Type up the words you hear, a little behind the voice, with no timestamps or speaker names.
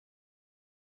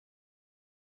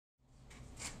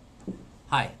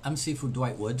Hi, I'm Sifu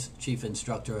Dwight Woods, Chief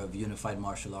Instructor of Unified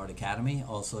Martial Art Academy,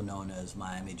 also known as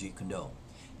Miami Jeet Kune Do.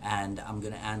 And I'm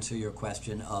going to answer your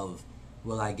question of,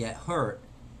 will I get hurt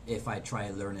if I try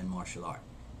learning martial art?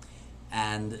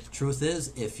 And the truth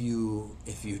is, if you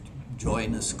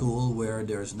join a school where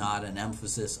there's not an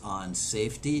emphasis on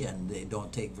safety and they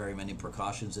don't take very many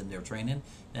precautions in their training,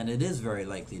 then it is very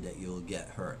likely that you'll get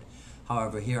hurt.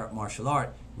 However, here at Martial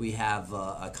Art, we have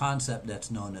a concept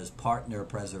that's known as partner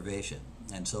preservation.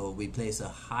 And so we place a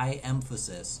high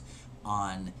emphasis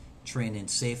on training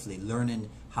safely, learning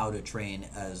how to train,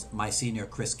 as my senior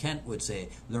Chris Kent would say,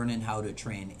 learning how to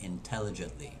train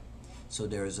intelligently. So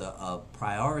there's a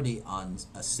priority on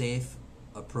a safe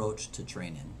approach to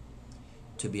training.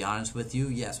 To be honest with you,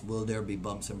 yes, will there be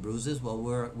bumps and bruises? Well,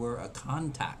 we're a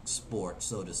contact sport,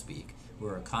 so to speak.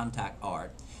 We're a contact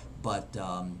art, but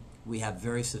we have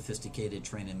very sophisticated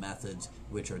training methods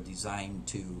which are designed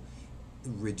to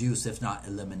reduce, if not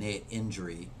eliminate,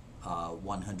 injury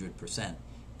 100%.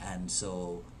 And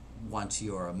so once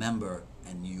you're a member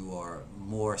and you are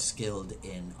more skilled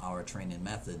in our training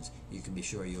methods, you can be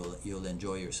sure you'll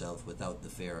enjoy yourself without the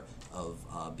fear of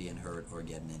being hurt or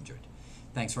getting injured.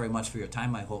 Thanks very much for your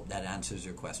time. I hope that answers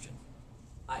your question.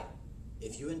 Hi,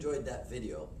 if you enjoyed that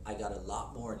video, I got a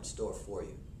lot more in store for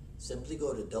you. Simply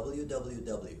go to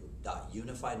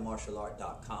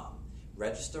www.unifiedmartialart.com,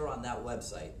 register on that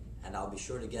website, and I'll be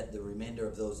sure to get the remainder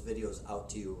of those videos out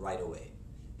to you right away.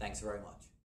 Thanks very much.